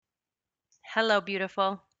Hello,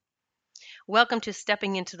 beautiful. Welcome to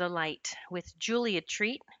Stepping into the Light with Julia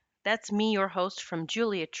Treat. That's me, your host from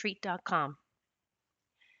juliatreat.com.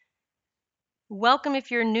 Welcome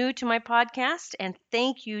if you're new to my podcast, and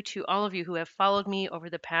thank you to all of you who have followed me over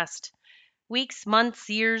the past weeks, months,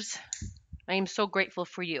 years. I am so grateful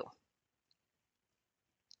for you.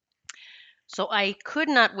 So, I could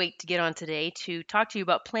not wait to get on today to talk to you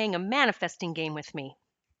about playing a manifesting game with me.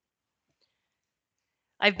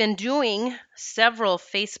 I've been doing several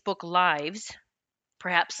Facebook Lives.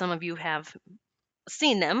 Perhaps some of you have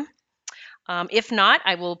seen them. If not,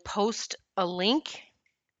 I will post a link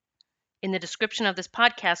in the description of this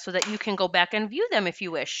podcast so that you can go back and view them if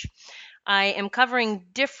you wish. I am covering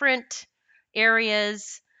different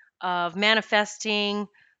areas of manifesting,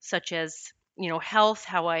 such as, health,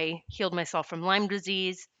 how I healed myself from Lyme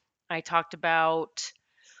disease. I talked about,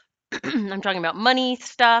 I'm talking about money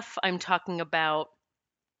stuff. I'm talking about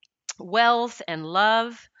wealth and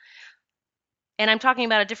love. And I'm talking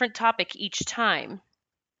about a different topic each time.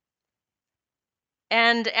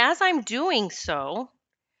 And as I'm doing so,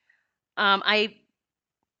 I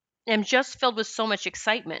am just filled with so much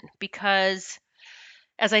excitement because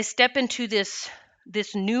as I step into this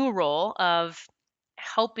new role of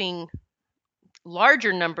helping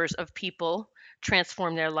larger numbers of people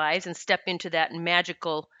transform their lives and step into that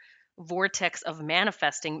magical vortex of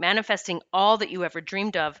manifesting all that you ever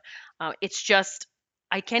dreamed of, it's just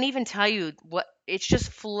I can't even tell you what it's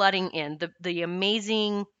just flooding in the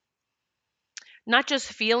amazing, not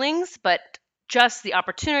just feelings, but just the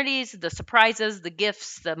opportunities, the surprises, the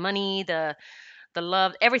gifts, the money, the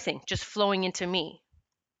love, everything just flowing into me.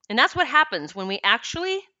 And that's what happens when we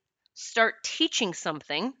actually start teaching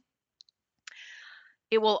something.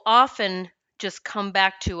 It will often just come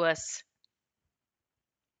back to us,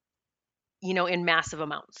 in massive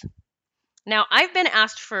amounts. Now, I've been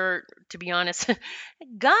asked to be honest,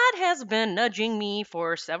 God has been nudging me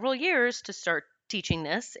for several years to start teaching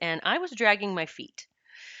this, and I was dragging my feet.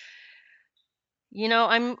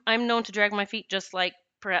 I'm known to drag my feet just like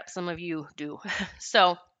perhaps some of you do.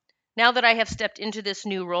 So, now that I have stepped into this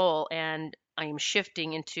new role and I am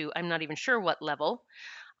shifting into, I'm not even sure what level,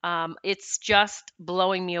 it's just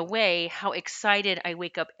blowing me away how excited I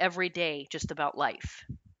wake up every day just about life.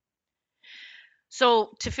 So,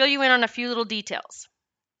 to fill you in on a few little details,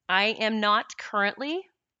 I am not currently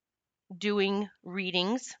doing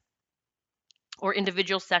readings or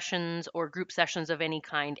individual sessions or group sessions of any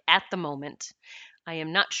kind at the moment. I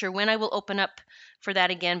am not sure when I will open up for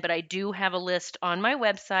that again, but I do have a list on my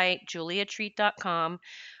website, juliatreat.com,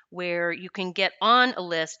 where you can get on a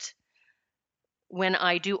list when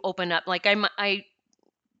I do open up. Like I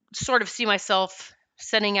sort of see myself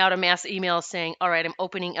sending out a mass email saying, all right, I'm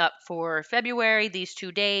opening up for February, these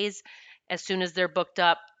 2 days. As soon as they're booked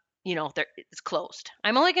up, it's closed.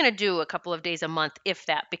 I'm only going to do a couple of days a month, if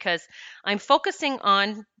that, because I'm focusing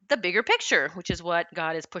on the bigger picture, which is what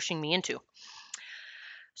God is pushing me into.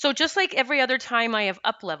 So just like every other time I have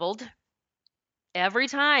up leveled, every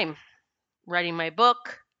time writing my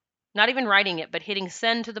book, not even writing it, but hitting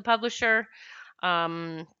send to the publisher,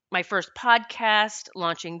 my first podcast,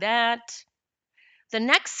 launching that, the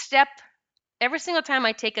next step, every single time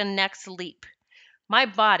I take a next leap, my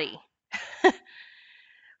body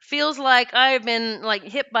feels like I've been like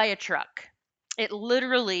hit by a truck. It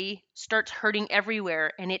literally starts hurting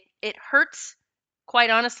everywhere, and it hurts quite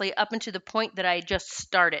honestly up until the point that I just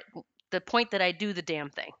started, the point that I do the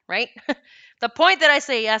damn thing, right? The point that I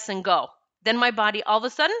say yes and go. Then my body, all of a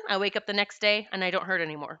sudden, I wake up the next day and I don't hurt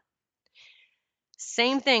anymore.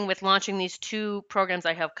 Same thing with launching these two programs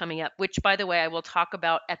I have coming up, which, by the way, I will talk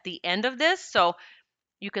about at the end of this. So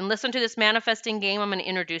you can listen to this manifesting game I'm going to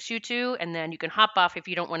introduce you to, and then you can hop off if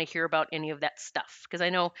you don't want to hear about any of that stuff. Because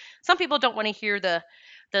I know some people don't want to hear the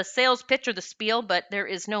sales pitch or the spiel, but there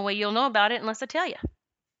is no way you'll know about it unless I tell you.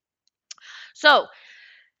 So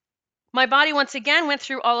my body once again went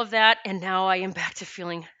through all of that, and now I am back to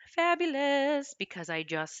feeling fabulous because I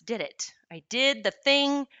just did it. I did the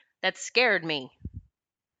thing that scared me.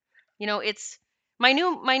 It's my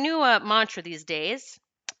new mantra these days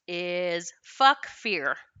is fuck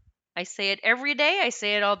fear. I say it every day. I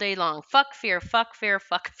say it all day long. Fuck fear, fuck fear,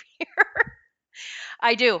 fuck fear.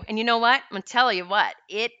 I do. And you know what? I'm gonna tell you what.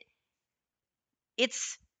 It's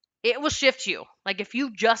it will shift you. Like if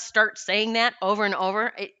you just start saying that over and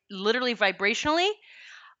over, it literally vibrationally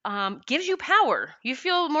gives you power. You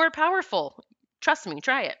feel more powerful. Trust me,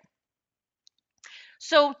 try it.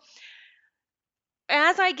 So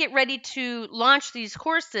as I get ready to launch these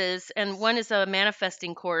courses, and one is a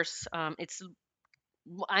manifesting course, I'm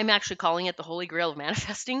actually calling it the Holy Grail of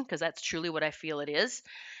Manifesting because that's truly what I feel it is.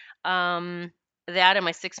 Um, that and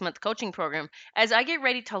my 6-month coaching program. As I get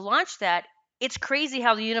ready to launch that, it's crazy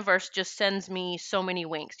how the universe just sends me so many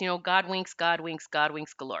winks. God winks, God winks, God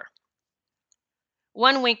winks galore.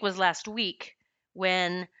 One wink was last week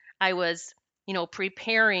when I was,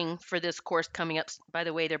 preparing for this course coming up. By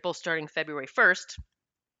the way, they're both starting February 1st.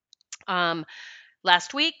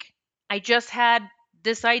 Last week, I just had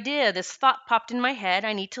this idea, this thought popped in my head.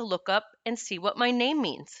 I need to look up and see what my name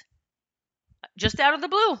means. Just out of the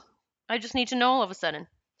blue. I just need to know all of a sudden.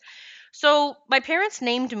 So my parents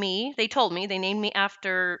named me, they told me, they named me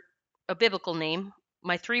after a biblical name.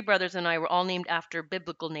 My three brothers and I were all named after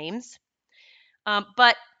biblical names.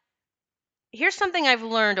 But here's something I've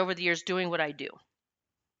learned over the years doing what I do.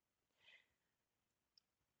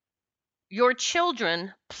 Your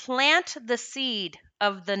children plant the seed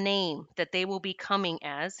of the name that they will be coming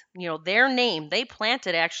as. Their name, they plant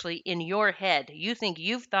it actually in your head. You think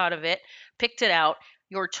you've thought of it, picked it out.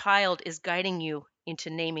 Your child is guiding you into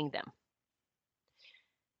naming them.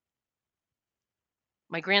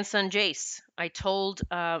 My grandson Jace, I told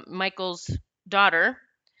Michael's daughter,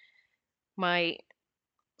 my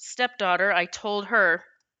stepdaughter, I told her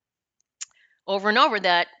over and over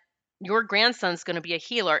that your grandson's going to be a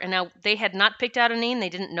healer. And now they had not picked out a name, they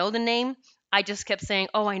didn't know the name. I just kept saying,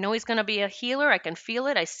 "Oh, I know he's going to be a healer. I can feel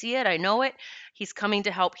it. I see it. I know it. He's coming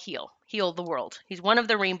to help heal the world. He's one of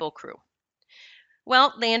the Rainbow Crew."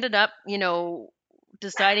 Well, they ended up,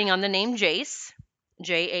 deciding on the name Jace,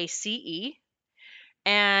 Jace,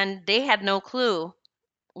 and they had no clue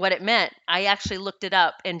what it meant. I actually looked it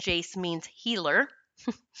up, and Jace means healer.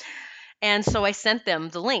 And so I sent them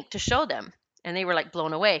the link to show them, and they were like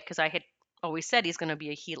blown away because I had always said he's going to be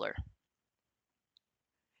a healer.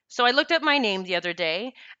 So I looked up my name the other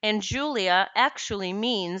day, and Julia actually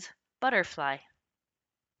means butterfly.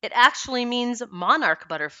 It actually means monarch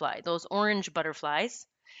butterfly, those orange butterflies.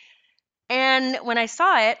 And when I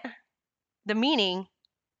saw it, the meaning,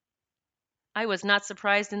 I was not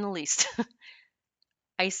surprised in the least.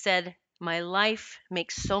 I said, my life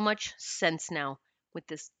makes so much sense now with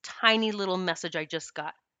this tiny little message I just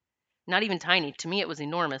got. Not even tiny. To me, it was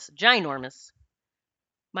enormous, ginormous.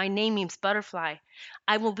 My name means butterfly.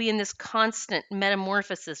 I will be in this constant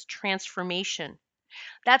metamorphosis, transformation.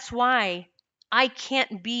 That's why I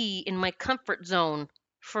can't be in my comfort zone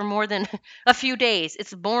for more than a few days.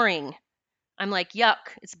 It's boring. I'm like, yuck,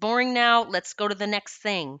 it's boring now. Let's go to the next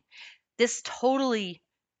thing. This totally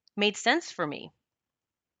made sense for me.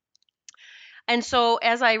 And so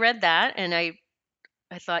as I read that and I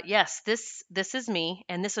thought, yes, this is me,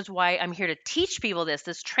 and this is why I'm here to teach people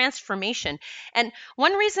this transformation. And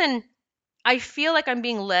one reason I feel like I'm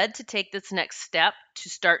being led to take this next step to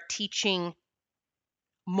start teaching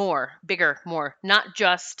more, bigger, more, not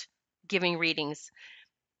just giving readings.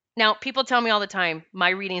 Now, people tell me all the time, my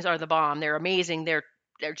readings are the bomb. They're amazing. They're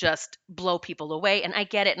just blow people away, and I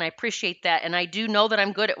get it and I appreciate that, and I do know that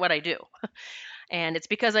I'm good at what I do. And it's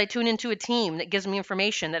because I tune into a team that gives me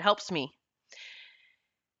information that helps me.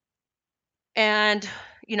 And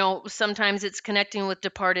sometimes it's connecting with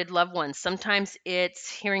departed loved ones. Sometimes it's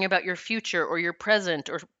hearing about your future or your present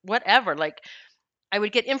or whatever. Like I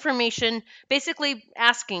would get information basically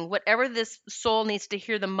asking whatever this soul needs to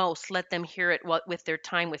hear the most, let them hear it with their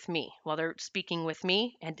time with me while they're speaking with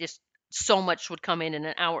me, and just so much would come in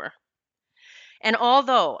an hour. And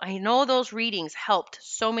although I know those readings helped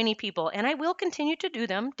so many people, and I will continue to do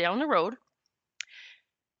them down the road,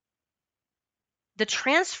 the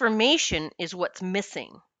transformation is what's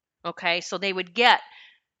missing. Okay, so they would get,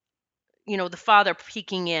 the father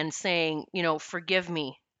peeking in saying, forgive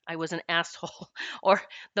me, I was an asshole. Or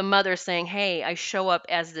the mother saying, hey, I show up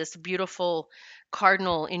as this beautiful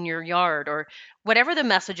cardinal in your yard, or whatever the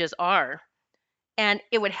messages are. And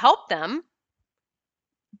it would help them,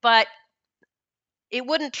 but it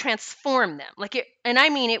wouldn't transform them. And I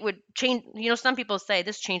mean, it would change. Some people say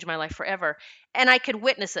this changed my life forever. And I could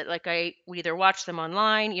witness it. Like we either watched them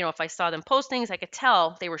online, if I saw them post things, I could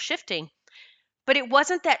tell they were shifting. But it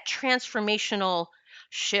wasn't that transformational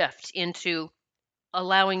shift into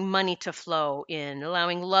allowing money to flow in,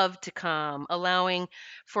 allowing love to come, allowing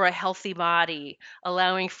for a healthy body,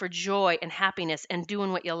 allowing for joy and happiness and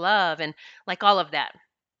doing what you love, and like all of that.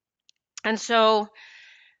 And so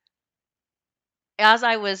as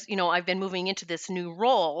I was, I've been moving into this new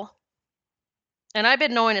role, and I've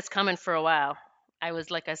been knowing it's coming for a while. I was,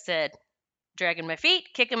 like I said, dragging my feet,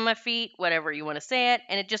 kicking my feet, whatever you want to say it,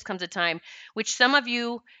 and it just comes a time, which some of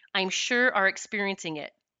you, I'm sure, are experiencing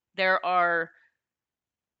it. There are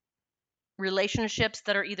relationships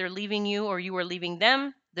that are either leaving you or you are leaving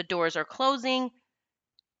them. The doors are closing.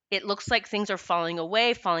 It looks like things are falling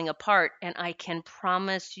away, falling apart, and I can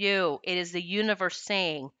promise you, it is the universe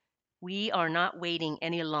saying, we are not waiting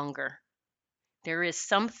any longer. There is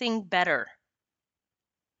something better.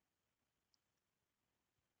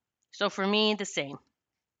 So for me, the same.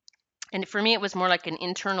 And for me, it was more like an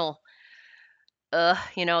internal,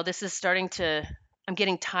 this is starting to, I'm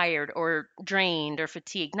getting tired or drained or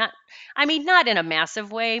fatigued. Not in a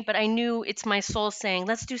massive way, but I knew it's my soul saying,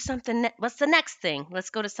 let's do something. What's the next thing? Let's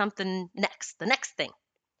go to something next, the next thing.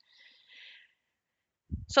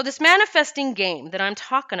 So, this manifesting game that I'm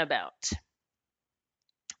talking about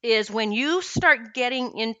is when you start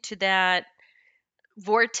getting into that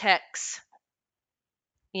vortex.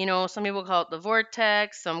 Some people call it the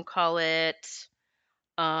vortex, some call it,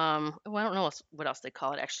 well, I don't know what else they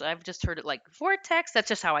call it actually. I've just heard it like vortex. That's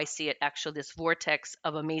just how I see it actually, this vortex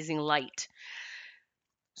of amazing light.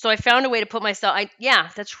 So I found a way to put myself, yeah,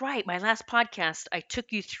 that's right. My last podcast, I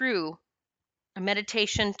took you through a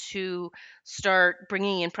meditation to start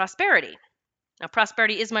bringing in prosperity. Now,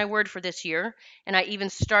 prosperity is my word for this year, and I even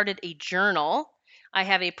started a journal. I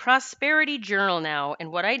have a prosperity journal now,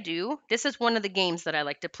 and what I do, this is one of the games that I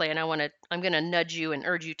like to play, and I'm going to nudge you and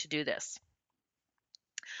urge you to do this.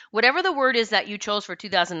 Whatever the word is that you chose for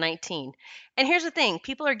 2019. And here's the thing,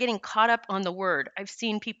 people are getting caught up on the word. I've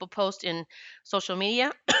seen people post in social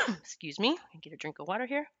media, excuse me, get a drink of water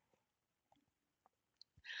here.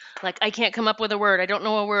 Like, I can't come up with a word. I don't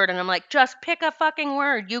know a word. And I'm like, just pick a fucking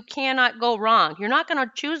word. You cannot go wrong. You're not going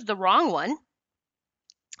to choose the wrong one.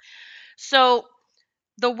 So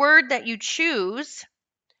the word that you choose,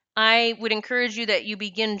 I would encourage you that you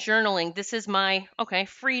begin journaling. This is my,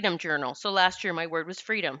 freedom journal. So last year my word was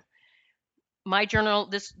freedom. My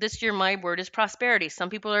journal, this year my word is prosperity.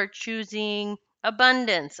 Some people are choosing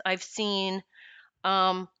abundance. I've seen,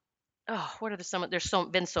 what are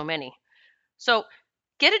been so many. So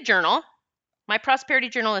get a journal. My prosperity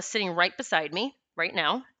journal is sitting right beside me right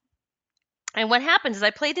now. And what happens is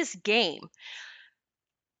I play this game.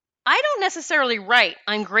 I don't necessarily write,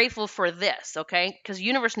 I'm grateful for this, okay? Because the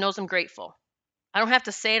universe knows I'm grateful. I don't have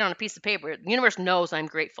to say it on a piece of paper. The universe knows I'm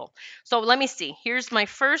grateful. So let me see. Here's my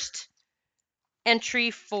first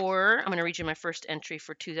entry I'm going to read you my first entry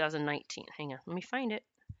for 2019. Hang on. Let me find it.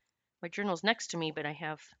 My journal's next to me, but I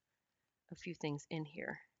have a few things in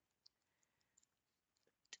here.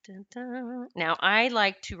 Da-da-da. Now, I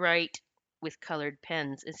like to write with colored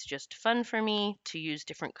pens. It's just fun for me to use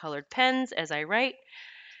different colored pens as I write.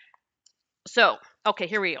 So, okay,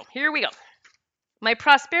 here we go. My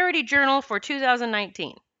prosperity journal for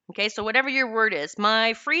 2019. Okay, so whatever your word is,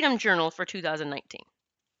 my freedom journal for 2019.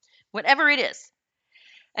 Whatever it is.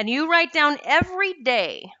 And you write down every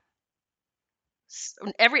day,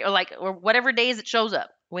 or whatever days it shows up,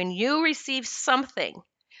 when you receive something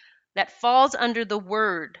that falls under the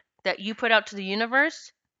word that you put out to the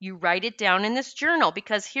universe, you write it down in this journal.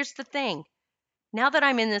 Because here's the thing. Now that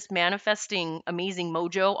I'm in this manifesting amazing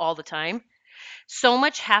mojo all the time, so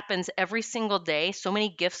much happens every single day. So many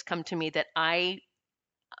gifts come to me that I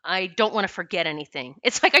don't want to forget anything.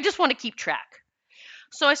 It's like I just want to keep track.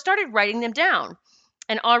 So I started writing them down.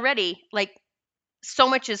 And already, like, so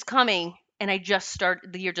much is coming, and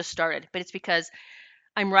the year just started. But it's because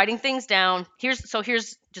I'm writing things down. Here's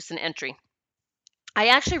just an entry. I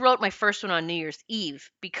actually wrote my first one on New Year's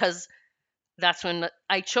Eve because that's when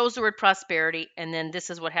I chose the word prosperity, and then this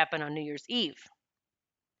is what happened on New Year's Eve.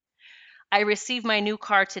 I received my new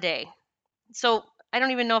car today. So I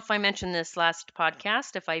don't even know if I mentioned this last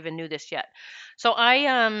podcast, if I even knew this yet. So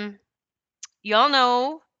y'all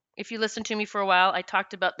know, if you listened to me for a while, I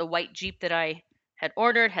talked about the white Jeep that I had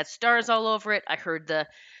ordered, had stars all over it. I heard the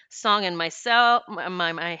song in my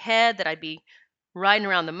head that I'd be riding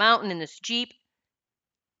around the mountain in this Jeep.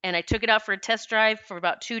 And I took it out for a test drive for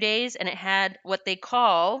about 2 days, and it had what they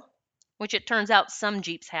call, which it turns out some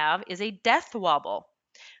Jeeps have, is a death wobble.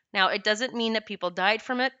 Now, it doesn't mean that people died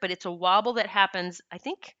from it, but it's a wobble that happens, I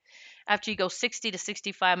think, after you go 60 to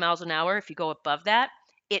 65 miles an hour. If you go above that,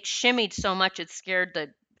 it shimmied so much it scared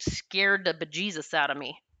the bejesus out of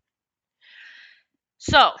me.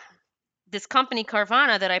 So this company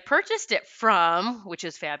Carvana that I purchased it from, which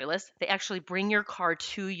is fabulous, they actually bring your car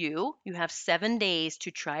to you. You have 7 days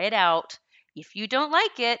to try it out. If you don't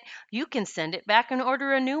like it, you can send it back and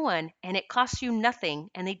order a new one, and it costs you nothing,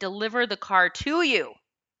 and they deliver the car to you.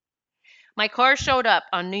 My car showed up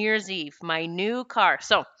on New Year's Eve, my new car.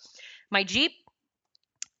 So my Jeep,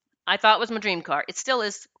 I thought was my dream car. It still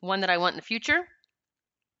is one that I want in the future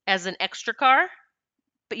as an extra car.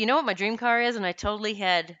 But you know what my dream car is? And I totally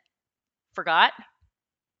had forgot.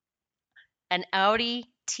 An Audi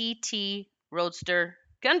TT Roadster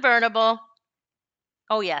convertible.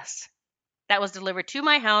 Oh, yes. That was delivered to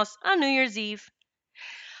my house on New Year's Eve.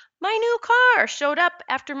 My new car showed up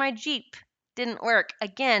after my Jeep didn't work.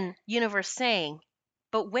 Again, universe saying,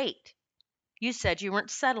 but wait, you said you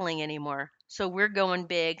weren't settling anymore. So we're going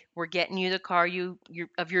big. We're getting you the car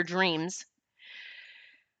of your dreams.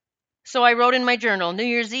 So I wrote in my journal, New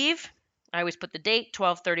Year's Eve. I always put the date,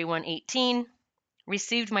 12/31/18.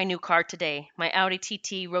 Received my new car today. My Audi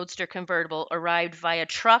TT Roadster convertible arrived via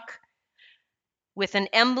truck with an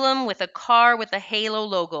emblem with a car with a halo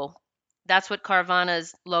logo. That's what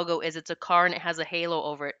Carvana's logo is. It's a car and it has a halo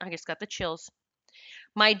over it. I just got the chills.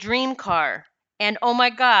 My dream car. And oh my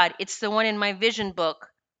God, it's the one in my vision book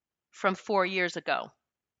from 4 years ago.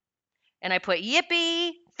 And I put,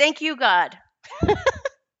 yippee, thank you, God.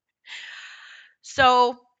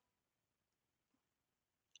 So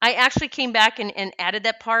I actually came back and added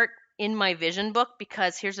that part in my vision book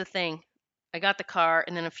because here's the thing. I got the car,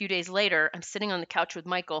 and then a few days later, I'm sitting on the couch with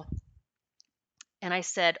Michael, and I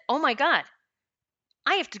said, oh my God,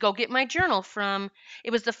 I have to go get my journal from.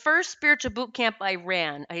 It was the first spiritual boot camp I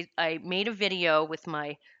ran. I made a video with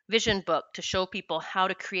my vision book to show people how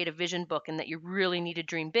to create a vision book and that you really need to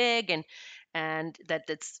dream big and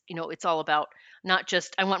that's it's all about not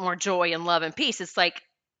just I want more joy and love and peace. It's like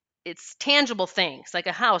it's tangible things like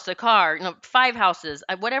a house, a car, 5 houses,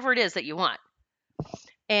 whatever it is that you want.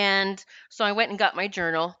 And so I went and got my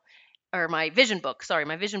journal or my vision book,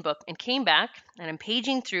 and came back and I'm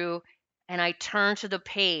paging through and I turn to the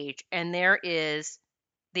page and there is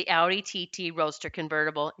the Audi TT Roadster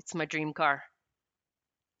convertible. It's my dream car.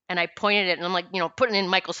 And I pointed it and I'm like, putting it in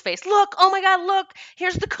Michael's face. Look, oh my God, look,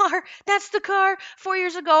 here's the car. That's the car 4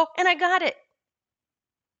 years ago. And I got it.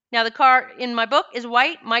 Now, the car in my book is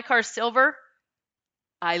white. My car's silver.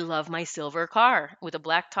 I love my silver car with a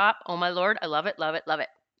black top. Oh my Lord, I love it, love it, love it.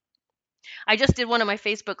 I just did one of my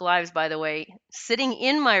Facebook Lives, by the way, sitting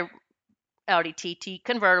in my Audi TT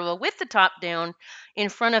convertible with the top down in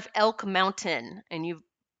front of Elk Mountain. And you've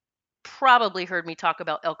probably heard me talk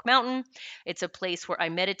about Elk Mountain. It's a place where I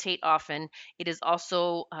meditate often. It is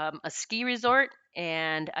also a ski resort.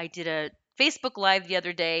 And I did a Facebook Live the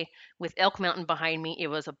other day with Elk Mountain behind me. It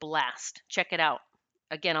was a blast. Check it out.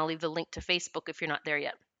 Again, I'll leave the link to Facebook if you're not there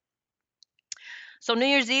yet. So New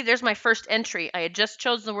Year's Eve, there's my first entry. I had just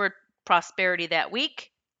chosen the word prosperity that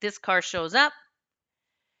week. This car shows up.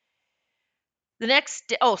 The next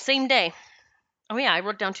day, same day. Oh yeah, I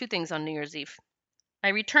wrote down 2 things on New Year's Eve. I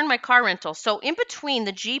returned my car rental. So in between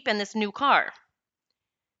the Jeep and this new car,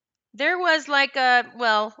 there was like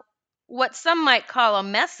what some might call a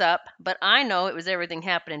mess up, but I know it was everything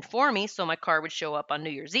happening for me, so my car would show up on New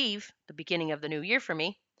Year's Eve, the beginning of the new year for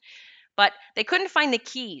me. But they couldn't find the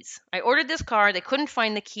keys. I ordered this car, they couldn't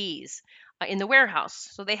find the keys in the warehouse,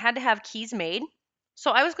 so they had to have keys made.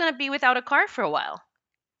 So I was going to be without a car for a while.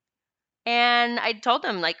 And I told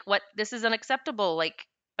them like, what, this is unacceptable. Like,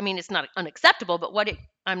 I mean, it's not unacceptable, but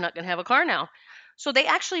I'm not going to have a car now. So they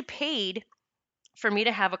actually paid for me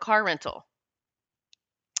to have a car rental.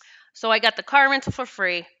 So I got the car rental for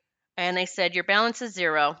free, and they said your balance is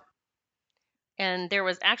 0. And there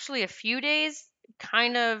was actually a few days,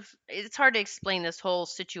 it's hard to explain this whole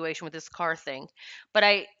situation with this car thing, but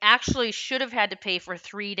I actually should have had to pay for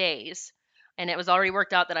 3 days, and it was already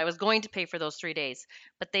worked out that I was going to pay for those 3 days.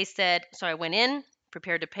 But they said, so I went in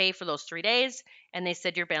prepared to pay for those 3 days, and they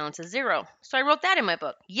said your balance is 0. So I wrote that in my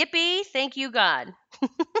book. Yippee, thank you, God.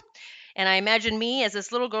 And I imagine me as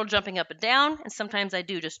this little girl jumping up and down, and sometimes I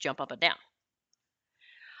do just jump up and down.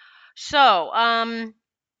 So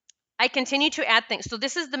I continue to add things. So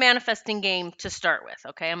this is the manifesting game to start with.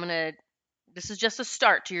 Okay, this is just a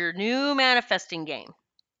start to your new manifesting game.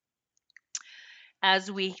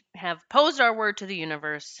 As we have posed our word to the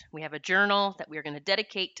universe, we have a journal that we're going to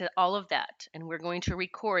dedicate to all of that, and we're going to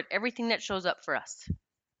record everything that shows up for us.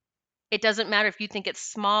 It doesn't matter if you think it's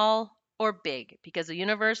small or big, because the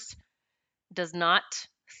universe does not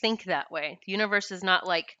think that way. The universe is not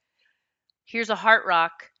like, here's a heart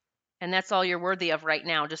rock, and that's all you're worthy of right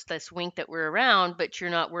now, just this wink that we're around, but you're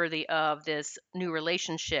not worthy of this new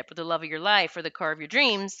relationship or the love of your life or the car of your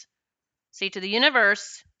dreams. See, to the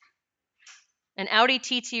universe, an Audi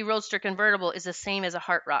TT Roadster convertible is the same as a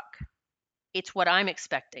heart rock. It's what I'm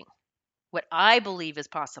expecting, what I believe is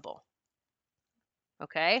possible.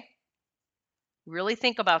 Okay? Really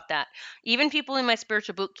think about that. Even people in my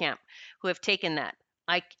spiritual boot camp who have taken that,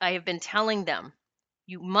 I have been telling them,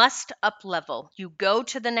 you must up level. You go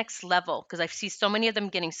to the next level, because I see so many of them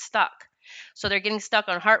getting stuck. So they're getting stuck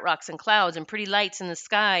on heart rocks and clouds and pretty lights in the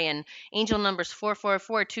sky and angel numbers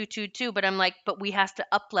 444222. But I'm like, but we have to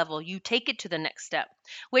up level. You take it to the next step,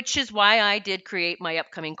 which is why I did create my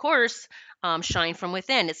upcoming course, Shine from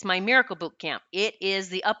Within. It's my miracle boot camp. It is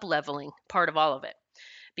the up leveling part of all of it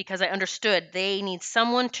because I understood they need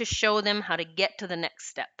someone to show them how to get to the next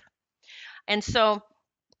step. And so,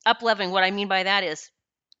 up leveling, what I mean by that is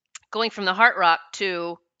going from the heart rock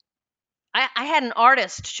to, I had an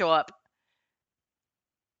artist show up.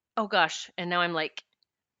 Oh gosh, and now I'm like,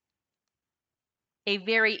 a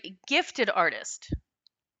very gifted artist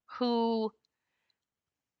who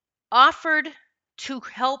offered to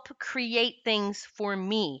help create things for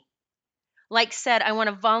me. Like said, I want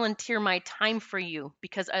to volunteer my time for you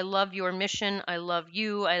because I love your mission. I love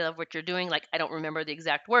you. I love what you're doing. Like, I don't remember the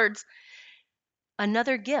exact words.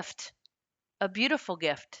 Another gift, a beautiful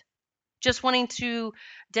gift. Just wanting to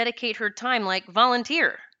dedicate her time, like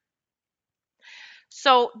volunteer.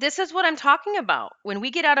 So this is what I'm talking about. When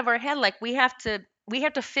we get out of our head, like we have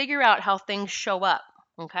to figure out how things show up.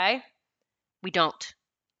 Okay? We don't.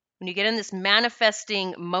 When you get in this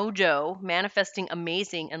manifesting mojo, manifesting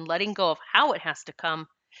amazing and letting go of how it has to come,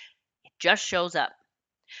 it just shows up.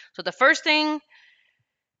 So the first thing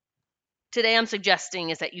today I'm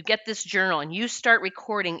suggesting is that you get this journal and you start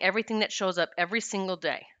recording everything that shows up every single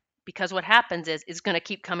day. Because what happens is it's going to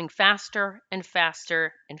keep coming faster and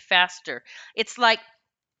faster and faster. It's like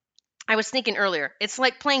I was thinking earlier, it's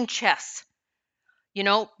like playing chess,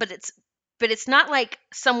 but it's not like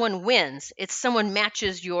someone wins, it's someone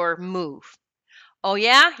matches your move. Oh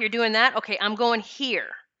yeah, you're doing that? Okay, I'm going here.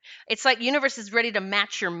 It's like universe is ready to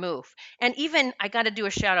match your move. And even I got to do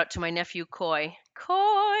a shout out to my nephew Coy.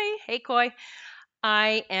 Coy, hey Coy.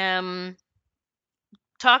 I am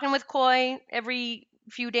talking with Coy every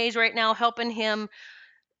few days right now, helping him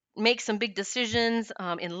make some big decisions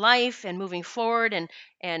in life and moving forward.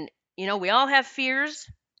 And we all have fears,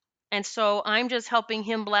 and so I'm just helping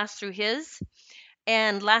him blast through his.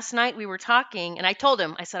 And last night we were talking, and I told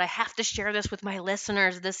him, I said, I have to share this with my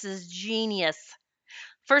listeners. This is genius.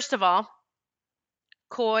 First of all,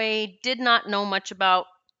 Coy did not know much about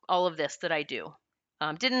all of this that I do.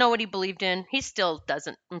 Didn't know what he believed in. He still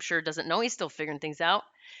doesn't, I'm sure, doesn't know. He's still figuring things out.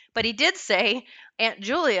 But he did say, Aunt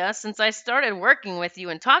Julia, since I started working with you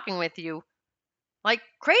and talking with you, like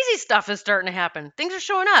crazy stuff is starting to happen. Things are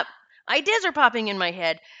showing up. Ideas are popping in my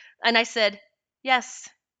head. And I said, yes,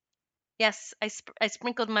 yes, I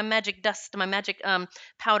sprinkled my magic dust, my magic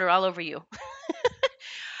powder all over you.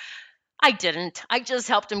 I didn't. I just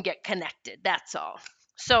helped him get connected. That's all.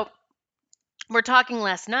 So we're talking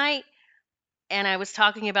last night, and I was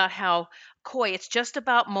talking about how, Coy, it's just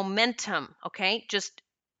about momentum, okay? Just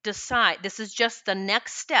decide. This is just the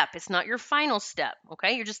next step. It's not your final step,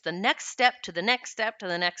 okay? You're just the next step to the next step to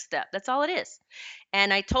the next step. That's all it is.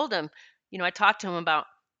 And I told him, I talked to him about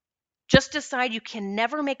just decide. You can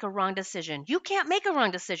never make a wrong decision. You can't make a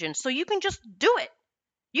wrong decision, so you can just do it.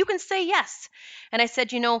 You can say yes. And I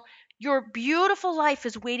said, your beautiful life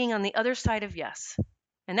is waiting on the other side of yes.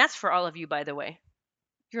 And that's for all of you, by the way.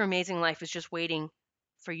 Your amazing life is just waiting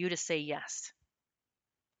for you to say yes.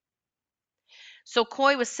 So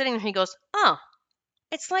Coy was sitting there. He goes, oh,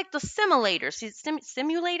 it's like the simulators.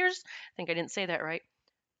 Simulators? I think I didn't say that right.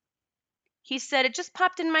 He said, it just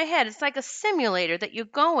popped in my head. It's like a simulator that you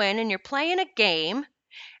go in and you're playing a game,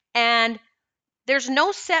 and there's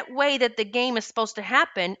no set way that the game is supposed to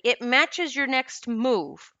happen. It matches your next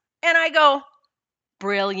move. And I go,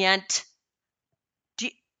 brilliant.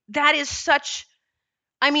 That is such,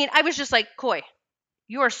 I was just like, Coy,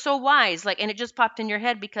 you are so wise. And it just popped in your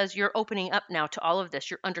head because you're opening up now to all of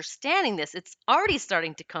this. You're understanding this. It's already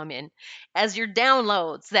starting to come in as your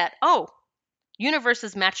downloads that, oh, universe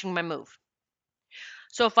is matching my move.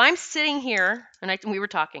 So if I'm sitting here, and we were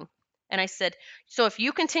talking, and I said, so if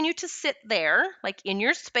you continue to sit there, like in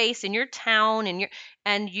your space, in your town,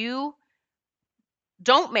 and you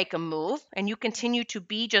don't make a move, and you continue to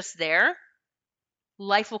be just there,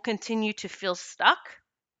 life will continue to feel stuck.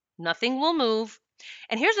 Nothing will move.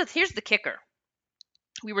 And here's the kicker.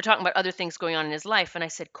 We were talking about other things going on in his life, and I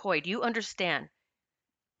said, Coy, do you understand?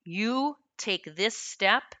 You take this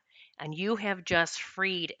step, and you have just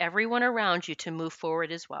freed everyone around you to move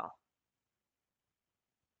forward as well.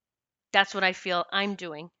 That's what I feel I'm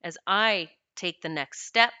doing. As I take the next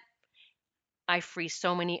step, I free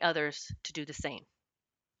so many others to do the same.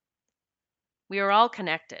 We are all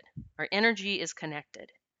connected. Our energy is connected.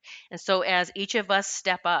 And so as each of us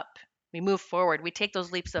step up, we move forward, we take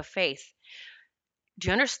those leaps of faith. Do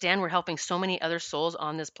you understand we're helping so many other souls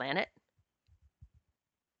on this planet?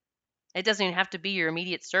 It doesn't even have to be your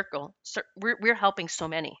immediate circle. So we're helping so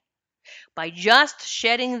many. by just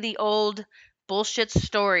shedding the old bullshit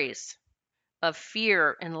stories of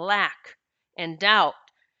fear and lack and doubt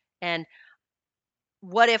and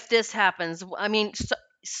what if this happens? I mean,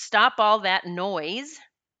 stop all that noise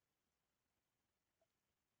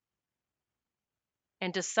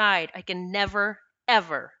and decide I can never,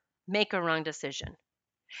 ever make a wrong decision.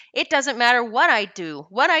 It doesn't matter what I do,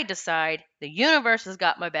 what I decide, the universe has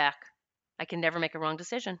got my back. I can never make a wrong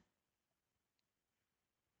decision.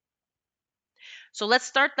 So let's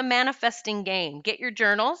start the manifesting game. Get your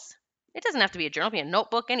journals. It doesn't have to be a journal, be a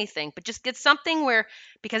notebook, anything, but just get something where,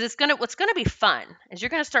 because what's gonna be fun is you're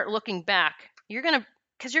gonna start looking back.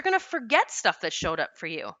 Because you're gonna forget stuff that showed up for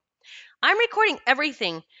you. I'm recording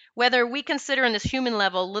everything, whether we consider in this human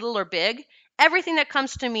level little or big. Everything that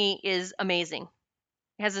comes to me is amazing.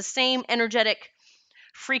 It has the same energetic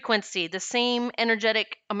frequency, the same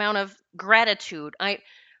energetic amount of gratitude.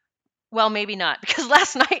 Well, maybe not, because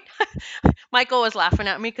last night Michael was laughing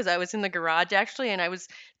at me because I was in the garage actually, and I was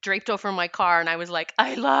draped over my car, and I was like,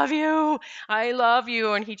 I love you,"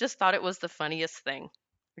 and he just thought it was the funniest thing.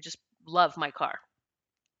 I just love my car.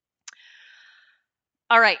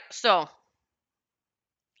 All right, so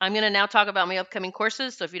I'm going to now talk about my upcoming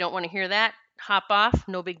courses. So if you don't want to hear that, hop off,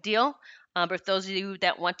 no big deal. But for those of you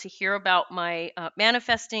that want to hear about my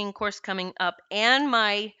manifesting course coming up and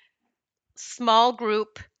my small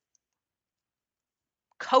group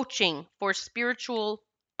coaching for spiritual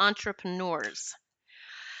entrepreneurs.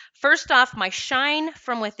 First off, my Shine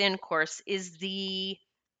from Within course is the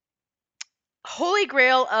holy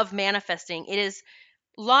grail of manifesting. It is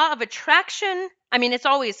law of attraction. I mean, it's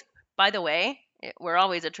always, by the way, we're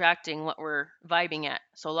always attracting what we're vibing at.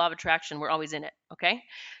 So, law of attraction, we're always in it. Okay.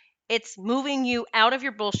 It's moving you out of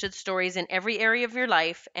your bullshit stories in every area of your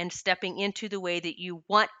life and stepping into the way that you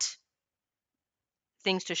want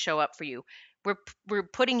things to show up for you. We're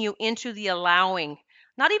putting you into the allowing,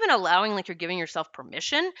 not even allowing like you're giving yourself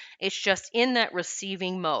permission. It's just in that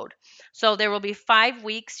receiving mode. So there will be 5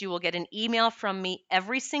 weeks. You will get an email from me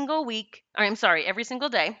every single week. Or I'm sorry, every single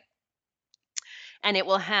day. And it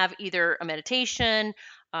will have either a meditation,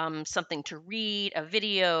 something to read, a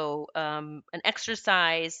video, an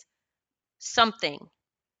exercise, something.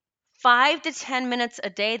 5 to 10 minutes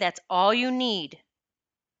a day, that's all you need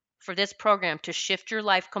for this program to shift your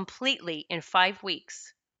life completely in 5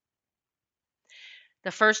 weeks.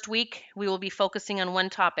 The first week, we will be focusing on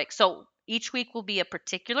one topic. So each week will be a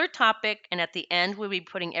particular topic, and at the end, we'll be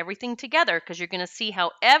putting everything together because you're going to see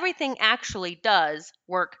how everything actually does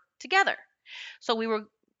work together. So we will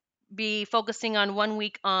be focusing on 1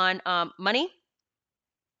 week on money,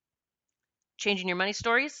 changing your money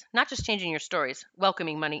stories, not just changing your stories,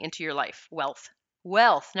 welcoming money into your life, wealth,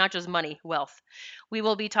 not just money, wealth. We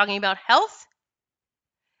will be talking about health.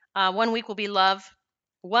 1 week will be love.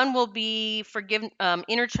 One will be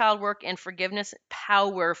inner child work and forgiveness.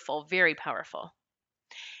 Powerful, very powerful.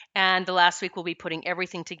 And the last week will be putting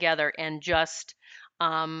everything together and just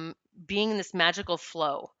being in this magical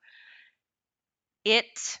flow.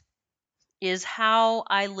 It is how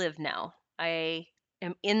I live now. I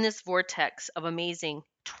am in this vortex of amazing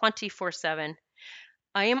 24/7.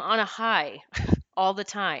 I am on a high all the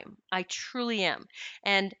time. I truly am.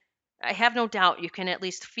 And I have no doubt you can at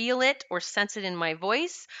least feel it or sense it in my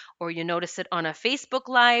voice, or you notice it on a Facebook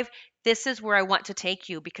Live. This is where I want to take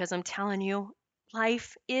you because I'm telling you,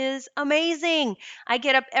 life is amazing. I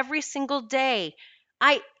get up every single day.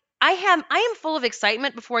 I I am full of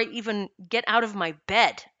excitement before I even get out of my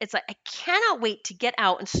bed. It's like I cannot wait to get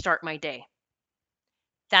out and start my day.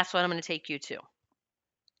 That's what I'm going to take you to.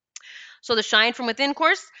 So the Shine from Within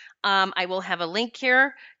course, I will have a link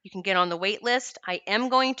here. You can get on the wait list. I am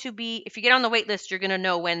going to be, if you get on the wait list, you're going to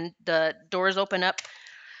know when the doors open up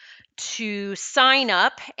to sign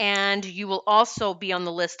up, and you will also be on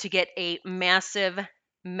the list to get a massive,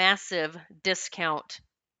 massive discount.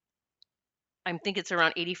 I think it's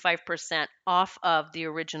around 85% off of the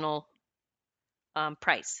original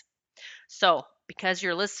price. So because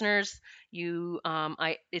you're listeners,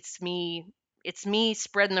 it's me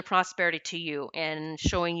spreading the prosperity to you and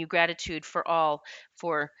showing you gratitude for all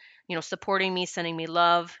for supporting me, sending me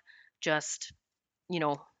love, just you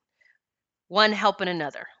know one helping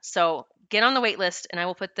another. So get on the wait list, and I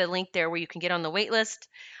will put the link there where you can get on the wait list.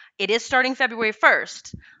 It is starting February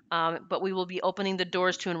 1st, but we will be opening the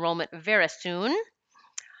doors to enrollment very soon.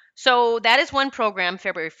 So that is one program,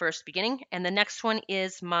 February 1st beginning, and the next one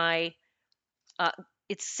is my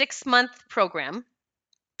it's 6-month program.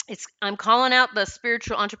 I'm calling out the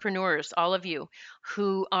spiritual entrepreneurs, all of you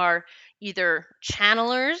who are either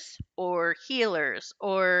channelers or healers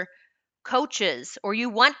or coaches, or you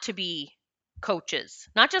want to be coaches,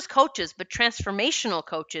 not just coaches, but transformational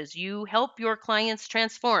coaches. You help your clients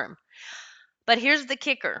transform. But here's the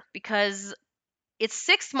kicker, because it's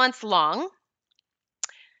 6 months long,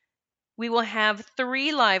 we will have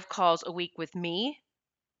 3 live calls a week with me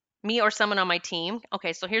or someone on my team.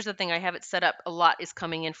 Okay, so here's the thing, I have it set up. A lot is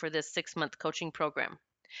coming in for this 6-month coaching program.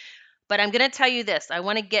 But I'm going to tell you this. I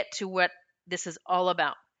want to get to what this is all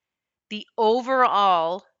about. The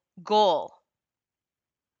overall goal,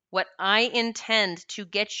 what I intend to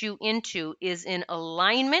get you into, is in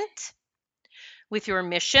alignment with your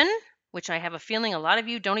mission, which I have a feeling a lot of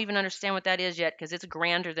you don't even understand what that is yet, because it's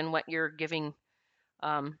grander than what you're giving.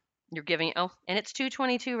 Oh, and it's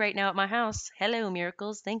 2:22 right now at my house. Hello,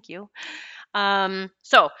 miracles. Thank you.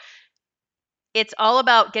 So it's all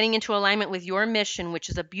about getting into alignment with your mission, which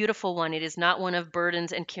is a beautiful one. It is not one of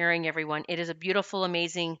burdens and carrying everyone. It is a beautiful,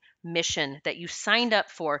 amazing mission that you signed up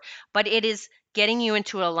for, but it is getting you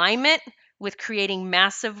into alignment with creating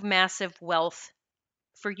massive, massive wealth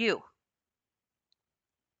for you.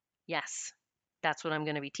 Yes, that's what I'm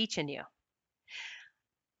going to be teaching you.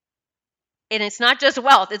 And it's not just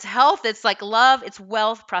wealth, it's health, it's like love, it's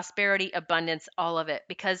wealth, prosperity, abundance, all of it.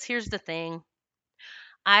 Because here's the thing,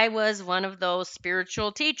 I was one of those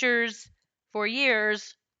spiritual teachers for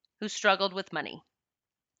years who struggled with money.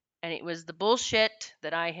 And it was the bullshit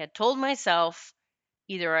that I had told myself.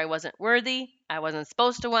 Either I wasn't worthy, I wasn't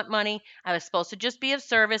supposed to want money, I was supposed to just be of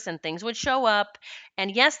service and things would show up.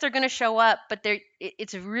 And yes, they're going to show up, but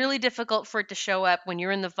it's really difficult for it to show up when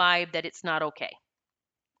you're in the vibe that it's not okay.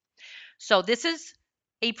 So this is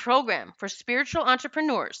a program for spiritual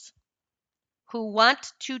entrepreneurs who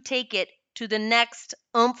want to take it to the next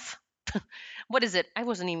oomph. What is it? I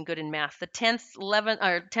wasn't even good in math. The 10th, 11th,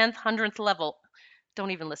 or 10th, 100th level.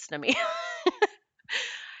 Don't even listen to me.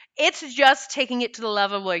 It's just taking it to the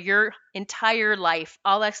level where your entire life,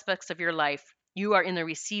 all aspects of your life, you are in the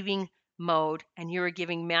receiving mode and you are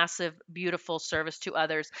giving massive, beautiful service to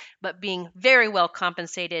others, but being very well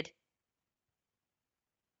compensated.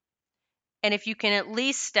 And if you can at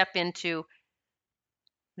least step into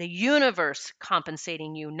the universe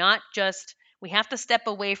compensating you, not just we have to step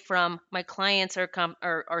away from my clients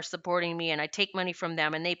are supporting me and I take money from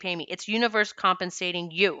them and they pay me. It's universe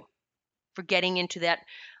compensating you for getting into that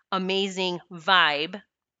amazing vibe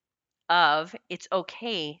of it's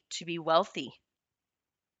okay to be wealthy.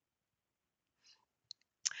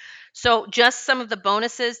 So just some of the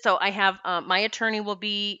bonuses. So I have my attorney will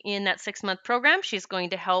be in that 6-month program. She's going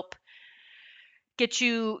to help get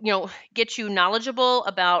you knowledgeable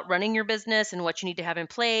about running your business and what you need to have in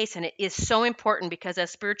place. And it is so important because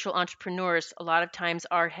as spiritual entrepreneurs, a lot of times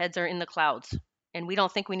our heads are in the clouds and we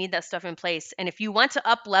don't think we need that stuff in place. And if you want to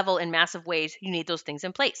up level in massive ways, you need those things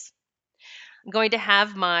in place. I'm going to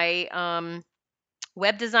have my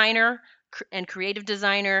web designer and creative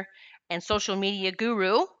designer and social media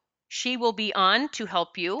guru. She will be on to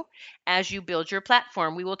help you as you build your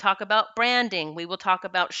platform. We will talk about branding. We will talk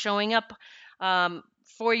about showing up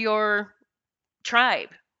for your tribe.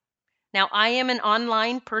 Now, I am an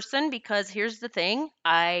online person because here's the thing,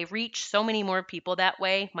 I reach so many more people that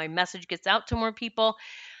way. My message gets out to more people.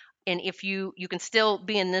 And if you can still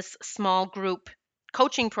be in this small group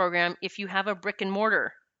coaching program if you have a brick and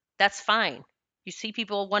mortar, that's fine. You see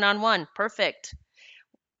people one-on-one, perfect.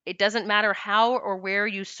 It doesn't matter how or where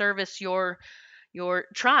you service your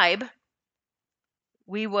tribe.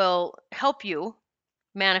 We will help you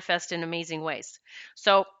manifest in amazing ways.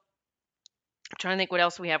 So I'm trying to think what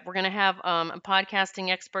else we have. We're going to have a podcasting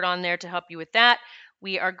expert on there to help you with that.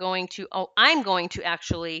 We are going to, I'm going to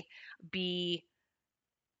actually be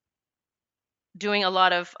doing a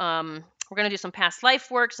lot of, we're going to do some past life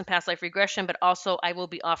work, some past life regression, but also I will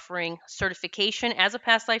be offering certification as a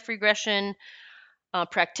past life regression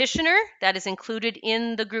practitioner that is included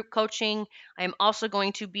in the group coaching. I am also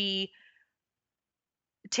going to be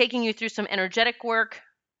taking you through some energetic work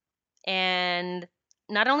and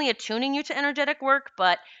not only attuning you to energetic work,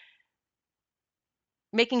 but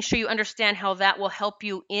making sure you understand how that will help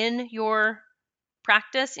you in your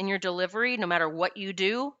practice, in your delivery, no matter what you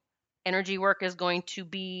do. Energy work is going to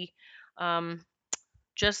be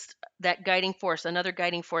just that guiding force, another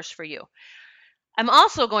guiding force for you. I'm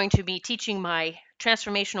also going to be teaching my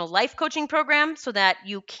transformational life coaching program so that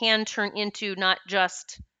you can turn into not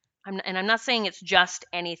just, and I'm not saying it's just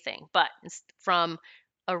anything, but from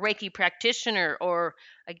a Reiki practitioner or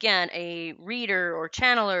again, a reader or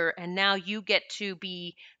channeler, and now you get to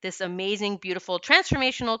be this amazing, beautiful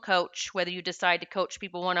transformational coach, whether you decide to coach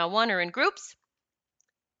people one-on-one or in groups.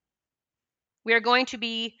 We are going to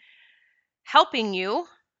be helping you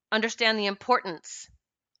understand the importance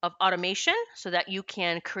of automation so that you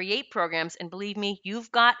can create programs. And believe me,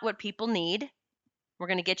 you've got what people need. We're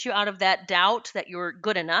going to get you out of that doubt that you're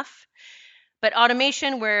good enough. But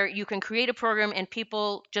automation where you can create a program and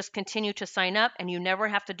people just continue to sign up and you never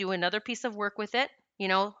have to do another piece of work with it,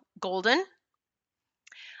 golden.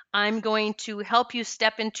 I'm going to help you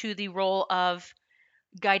step into the role of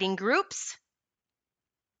guiding groups,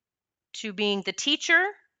 to being the teacher,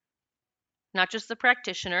 not just the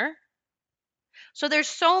practitioner. So there's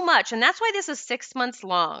so much, and that's why this is 6 months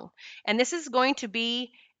long. And this is going to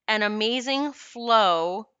be an amazing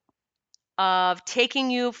flow of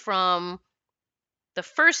taking you from the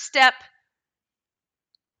first step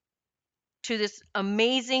to this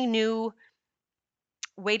amazing new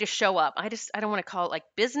way to show up. I don't want to call it like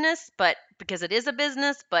business, but because it is a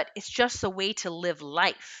business, but it's just a way to live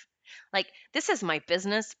life. Like, this is my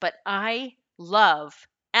business, but I love,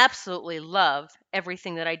 absolutely love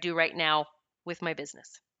everything that I do right now with my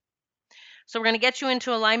business. So we're going to get you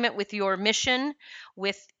into alignment with your mission,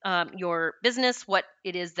 with your business, what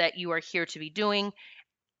it is that you are here to be doing.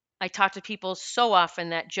 I talk to people so often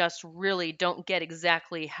that just really don't get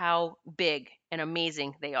exactly how big and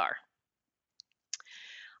amazing they are.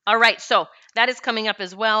 All right, so that is coming up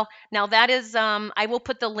as well. Now that is, I will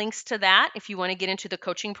put the links to that if you want to get into the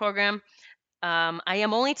coaching program. I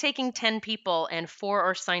am only taking 10 people and 4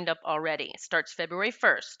 are signed up already. It starts February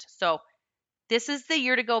 1st. So this is the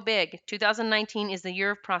year to go big. 2019 is the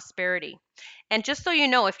year of prosperity. And just so you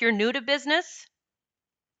know, if you're new to business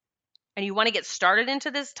and you want to get started into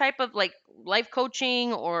this type of like life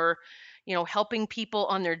coaching or, helping people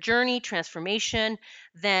on their journey, transformation,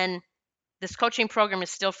 then this coaching program is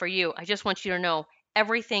still for you. I just want you to know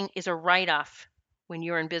everything is a write-off when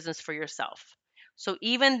you're in business for yourself. So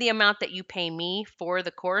even the amount that you pay me for the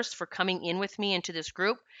course, for coming in with me into this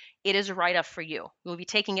group, it is a write-off for you. You'll be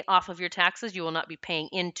taking it off of your taxes. You will not be paying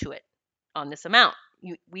into it on this amount.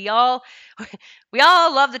 We all we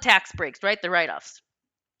all love the tax breaks, right? The write-offs.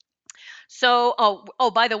 So,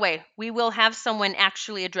 by the way, we will have someone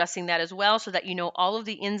actually addressing that as well so that you know all of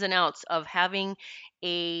the ins and outs of having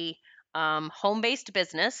a home-based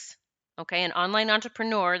business, okay, an online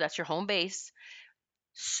entrepreneur, that's your home base.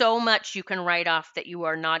 So much you can write off that you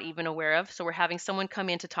are not even aware of. So we're having someone come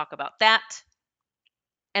in to talk about that.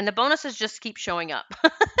 And the bonuses just keep showing up.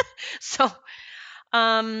 So,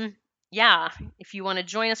 yeah, if you want to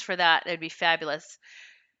join us for that, it'd be fabulous.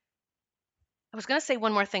 I was going to say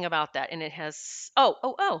one more thing about that, and it has,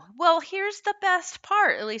 well, here's the best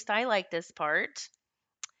part. At least I like this part.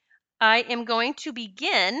 I am going to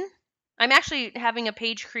begin, I'm actually having a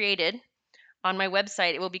page created on my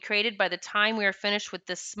website. It will be created by the time we are finished with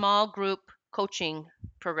this small group coaching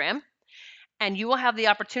program. And you will have the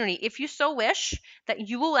opportunity, if you so wish, that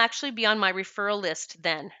you will actually be on my referral list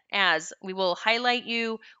then, as we will highlight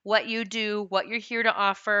you, what you do, what you're here to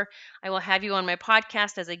offer. I will have you on my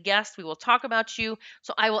podcast as a guest. We will talk about you.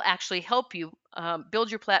 So I will actually help you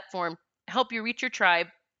build your platform, help you reach your tribe.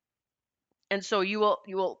 And so you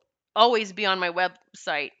will always be on my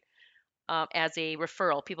website as a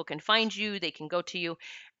referral. People can find you, they can go to you.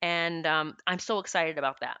 And I'm so excited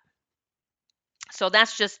about that. So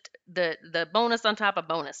that's just the bonus on top of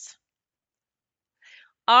bonus.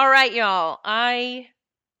 All right, y'all. I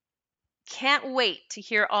can't wait to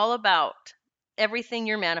hear all about everything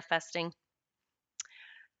you're manifesting.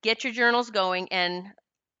 Get your journals going. And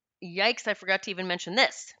yikes, I forgot to even mention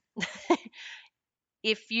this.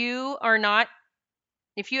 If you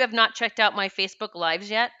have not checked out my Facebook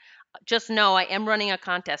Lives yet, just know I am running a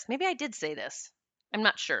contest. Maybe I did say this. I'm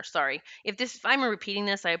not sure. Sorry. If I'm repeating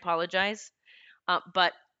this, I apologize.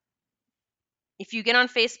 But if you get on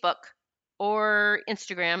Facebook or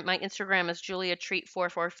Instagram, my Instagram is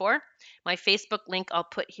JuliaTreat444. My Facebook link I'll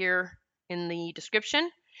put here in the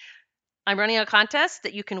description. I'm running a contest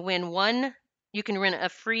that you can win a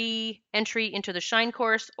free entry into the Shine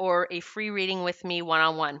course or a free reading with me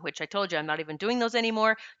one-on-one, which I told you I'm not even doing those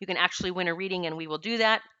anymore. You can actually win a reading and we will do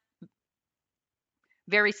that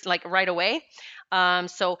right away.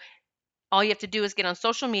 So all you have to do is get on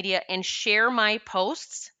social media and share my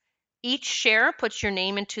posts. Each share puts your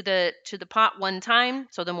name into the pot one time.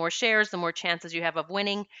 So the more shares, the more chances you have of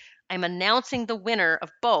winning. I'm announcing the winner of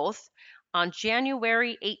both on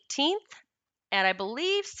January 18th at, I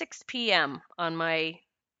believe, 6 p.m. on my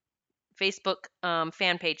Facebook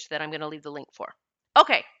fan page that I'm going to leave the link for.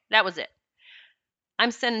 Okay, that was it.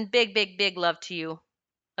 I'm sending big, big, big love to you.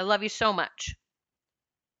 I love you so much.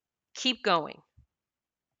 Keep going.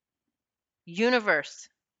 Universe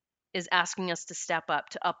is asking us to step up,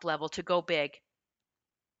 to up level, to go big.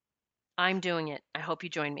 I'm doing it. I hope you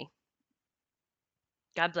join me.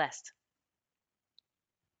 God bless.